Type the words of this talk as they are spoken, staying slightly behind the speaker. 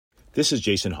This is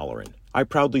Jason Holleran. I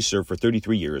proudly served for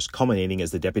 33 years, culminating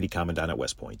as the Deputy Commandant at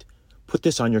West Point. Put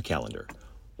this on your calendar.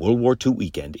 World War II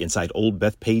weekend inside Old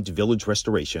Bethpage Village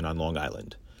Restoration on Long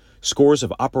Island. Scores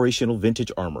of operational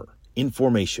vintage armor, in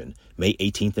formation, May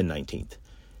 18th and 19th.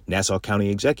 Nassau County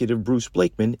Executive Bruce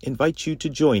Blakeman invites you to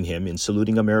join him in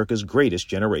saluting America's greatest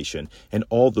generation and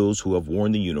all those who have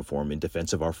worn the uniform in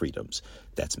defense of our freedoms.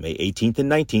 That's May 18th and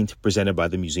 19th, presented by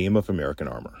the Museum of American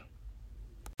Armor.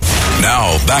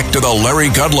 Now, back to the Larry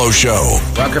Kudlow Show.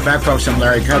 Welcome back, folks. I'm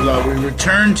Larry Kudlow. We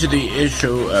return to the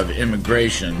issue of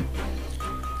immigration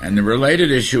and the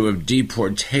related issue of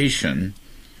deportation.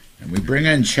 And we bring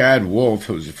in Chad Wolf,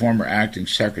 who's a former acting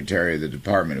secretary of the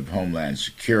Department of Homeland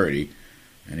Security,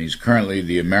 and he's currently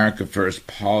the America First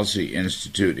Policy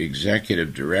Institute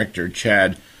Executive Director.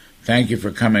 Chad, thank you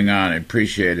for coming on. I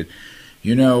appreciate it.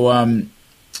 You know,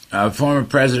 former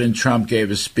President Trump gave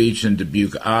a speech in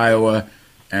Dubuque, Iowa,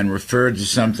 and referred to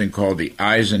something called the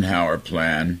Eisenhower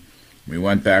Plan. We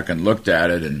went back and looked at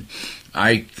it, and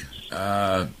Ike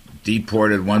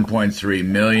deported 1.3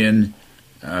 million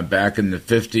back in the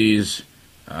 50s.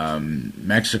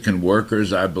 Mexican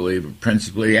workers, I believe,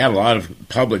 principally. He had a lot of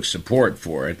public support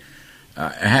for it. I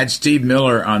had Steve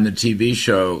Miller on the TV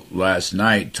show last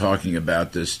night talking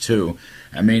about this, too.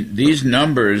 I mean, these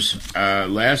numbers,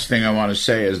 last thing I want to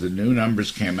say is the new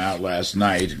numbers came out last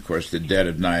night, of course, the dead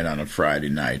of night on a Friday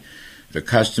night. The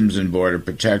Customs and Border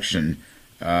Protection,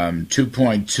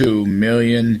 2.2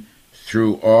 million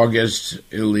through August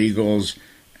illegals,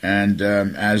 and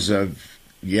as of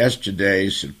yesterday,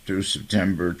 through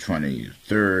September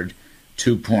 23rd,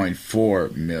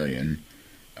 2.4 million.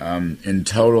 In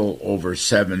total, over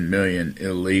 7 million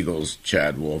illegals,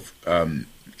 Chad Wolf.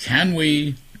 Can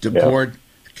we deport? Yeah.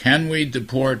 Can we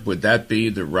deport? Would that be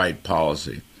the right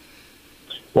policy?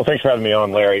 Well, thanks for having me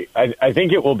on, Larry. I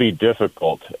think it will be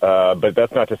difficult, but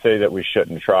that's not to say that we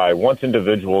shouldn't try. Once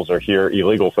individuals are here,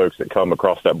 illegal folks that come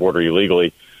across that border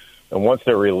illegally, and once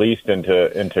they're released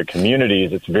into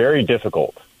communities, it's very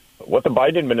difficult. What the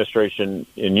Biden administration,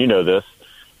 and you know this,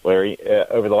 Larry,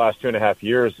 over the last 2.5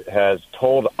 years has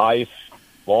told ICE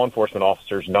law enforcement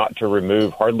officers not to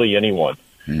remove hardly anyone.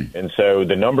 And so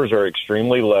the numbers are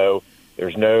extremely low.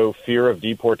 There's no fear of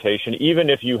deportation, even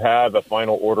if you have a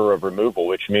final order of removal,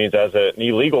 which means as an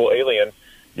illegal alien,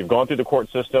 you've gone through the court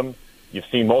system, you've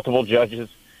seen multiple judges,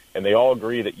 and they all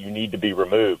agree that you need to be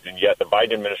removed, and yet the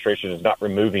Biden administration is not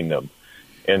removing them.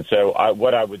 And so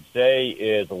what I would say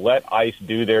is let ICE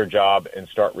do their job and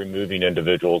start removing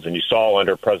individuals. And you saw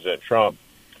under President Trump,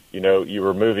 you know, you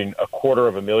were removing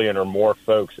 250,000 or more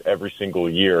folks every single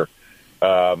year.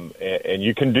 And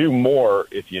you can do more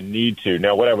if you need to.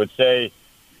 Now, what I would say,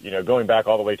 you know, going back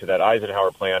all the way to that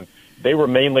Eisenhower plan, they were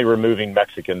mainly removing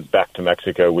Mexicans back to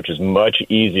Mexico, which is much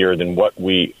easier than what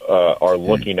we are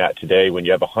looking at today when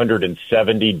you have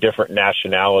 170 different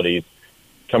nationalities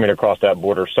coming across that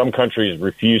border. Some countries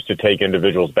refuse to take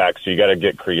individuals back, so you got to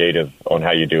get creative on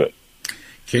how you do it.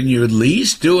 Can you at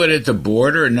least do it at the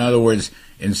border? In other words,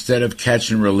 instead of catch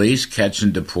and release, catch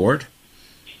and deport?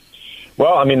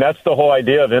 Well, I mean, that's the whole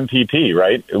idea of MPP,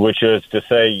 right? Which is to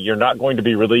say you're not going to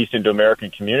be released into American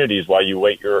communities while you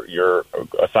wait your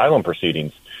asylum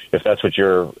proceedings, if that's what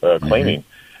you're claiming.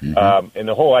 Mm-hmm. And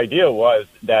the whole idea was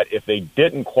that if they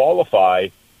didn't qualify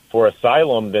for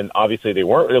asylum, then obviously they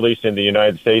weren't released in the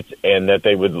United States and that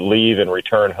they would leave and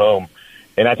return home.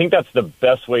 And I think that's the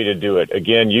best way to do it.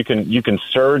 Again, you can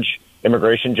surge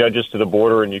immigration judges to the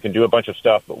border and you can do a bunch of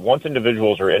stuff. But once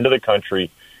individuals are into the country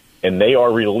and they are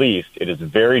released, it is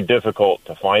very difficult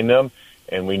to find them.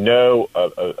 And we know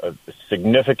a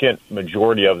significant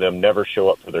majority of them never show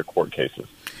up for their court cases.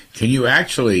 Can you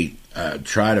actually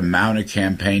try to mount a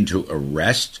campaign to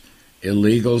arrest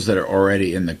illegals that are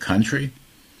already in the country?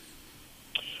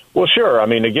 Well, sure. I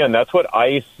mean, again, that's what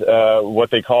ICE, what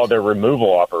they call their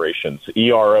removal operations,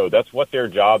 ERO. That's what their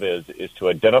job is to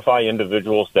identify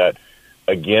individuals that,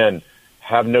 again,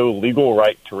 have no legal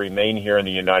right to remain here in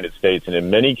the United States. And in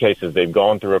many cases, they've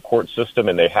gone through a court system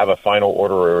and they have a final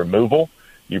order of removal.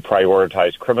 You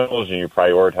prioritize criminals and you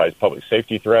prioritize public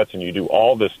safety threats and you do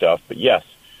all this stuff. But yes,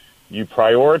 you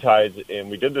prioritize, and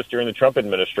we did this during the Trump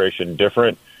administration,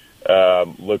 different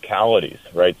localities,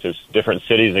 right? So different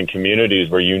cities and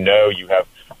communities where you know you have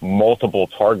multiple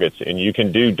targets and you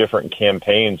can do different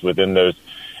campaigns within those.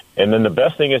 And then the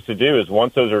best thing is to do is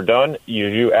once those are done,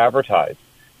 you advertise.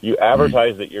 You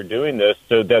advertise that you're doing this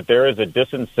so that there is a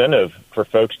disincentive for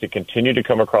folks to continue to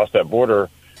come across that border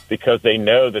because they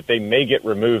know that they may get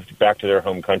removed back to their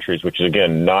home countries, which is,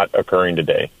 again, not occurring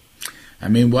today. I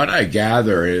mean, what I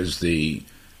gather is the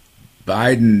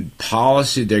Biden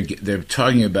policy, they're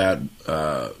talking about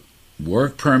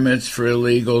work permits for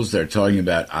illegals. They're talking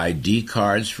about ID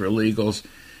cards for illegals.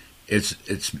 It's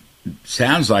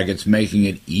sounds like it's making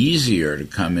it easier to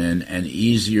come in and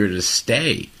easier to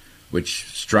stay, which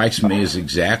strikes me as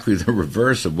exactly the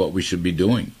reverse of what we should be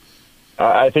doing.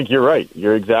 I think you're right.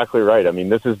 You're exactly right. I mean,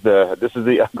 this is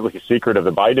the ugly secret of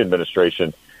the Biden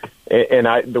administration,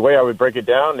 and the way I would break it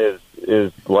down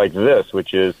is like this,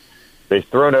 which is they've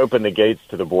thrown open the gates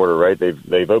to the border. Right?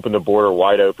 They've opened the border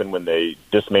wide open when they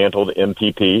dismantled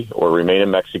MPP or Remain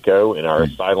in Mexico in our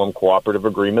asylum cooperative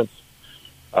agreements.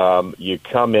 You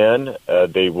come in,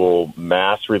 they will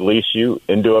mass release you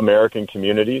into American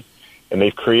communities, and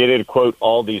they've created, quote,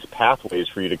 all these pathways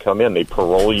for you to come in. They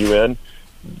parole you in,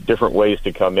 different ways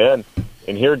to come in.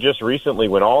 And here just recently,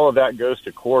 when all of that goes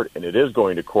to court, and it is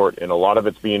going to court, and a lot of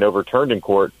it's being overturned in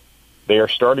court, they are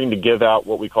starting to give out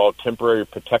what we call temporary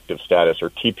protective status, or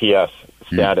TPS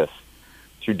status,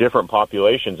 to different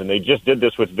populations. And they just did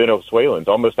this with Venezuelans.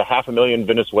 Almost 500,000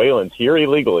 Venezuelans here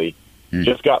illegally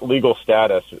just got legal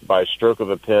status by a stroke of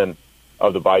a pen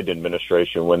of the Biden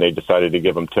administration when they decided to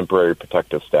give them temporary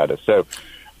protective status. So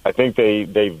I think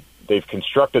they've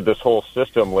constructed this whole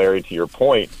system, Larry, to your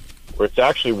point, where it's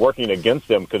actually working against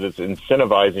them because it's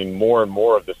incentivizing more and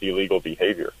more of this illegal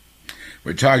behavior.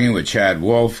 We're talking with Chad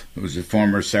Wolf, who's the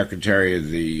former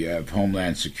Secretary of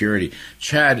Homeland Security.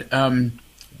 Chad,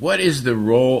 what is the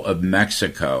role of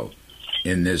Mexico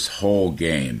in this whole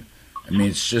game? I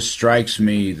mean, it just strikes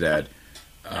me that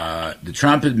the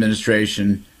Trump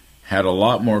administration had a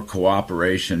lot more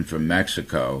cooperation from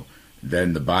Mexico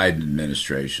than the Biden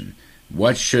administration.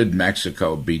 What should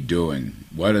Mexico be doing?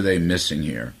 What are they missing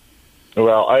here?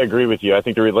 Well, I agree with you. I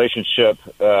think the relationship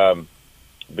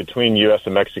between U.S.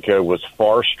 and Mexico was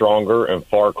far stronger and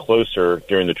far closer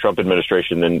during the Trump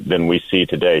administration than we see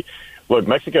today. Look,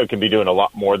 Mexico can be doing a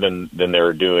lot more than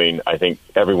they're doing. I think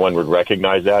everyone would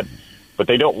recognize that. But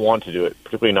they don't want to do it,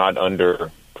 particularly not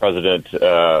under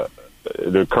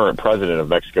the current president of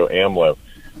Mexico, AMLO.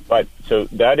 But so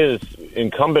that is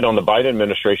incumbent on the Biden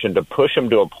administration to push them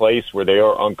to a place where they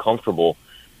are uncomfortable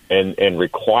and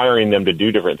requiring them to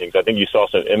do different things. I think you saw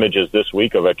some images this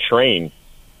week of a train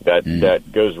that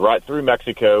goes right through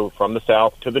Mexico from the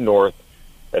south to the north,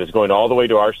 that is going all the way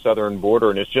to our southern border,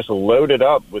 and it's just loaded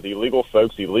up with illegal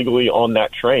folks illegally on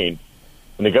that train.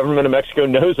 And the government of Mexico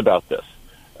knows about this.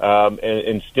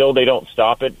 And still they don't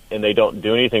stop it, and they don't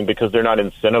do anything because they're not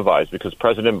incentivized, because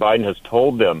President Biden has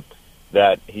told them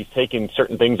that he's taking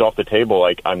certain things off the table,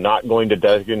 like I'm not going to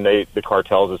designate the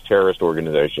cartels as terrorist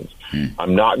organizations.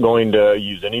 I'm not going to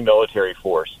use any military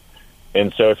force.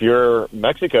 And so if you're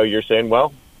Mexico, you're saying,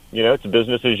 well, you know, it's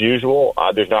business as usual.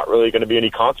 There's not really going to be any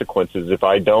consequences if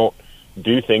I don't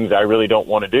do things I really don't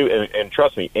want to do. And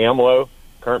trust me, AMLO,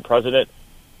 current president,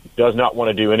 does not want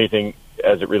to do anything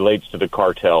as it relates to the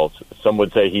cartels. Some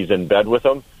would say he's in bed with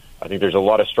them. I think there's a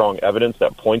lot of strong evidence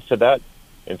that points to that.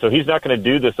 And so he's not going to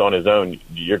do this on his own.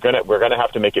 We're going to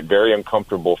have to make it very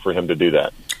uncomfortable for him to do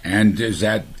that. And does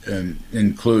that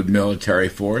include military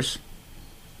force?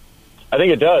 I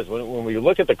think it does. When we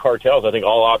look at the cartels, I think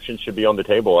all options should be on the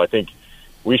table. I think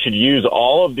we should use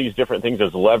all of these different things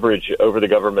as leverage over the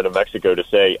government of Mexico to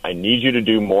say, I need you to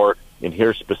do more, and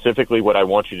here's specifically what I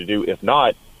want you to do. If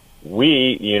not,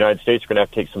 we, the United States, are going to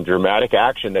have to take some dramatic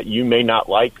action that you may not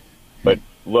like. But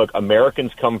look,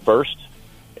 Americans come first,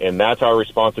 and that's our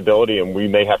responsibility, and we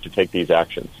may have to take these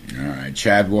actions. All right.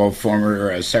 Chad Wolf,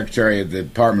 former Secretary of the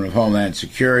Department of Homeland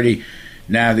Security,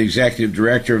 now the Executive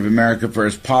Director of America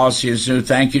First Policy Institute.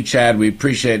 Thank you, Chad. We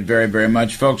appreciate it very, very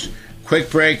much. Folks, quick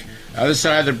break. Other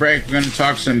side of the break, we're going to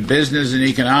talk some business and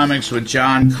economics with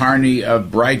John Carney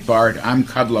of Breitbart. I'm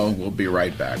Kudlow. We'll be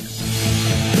right back.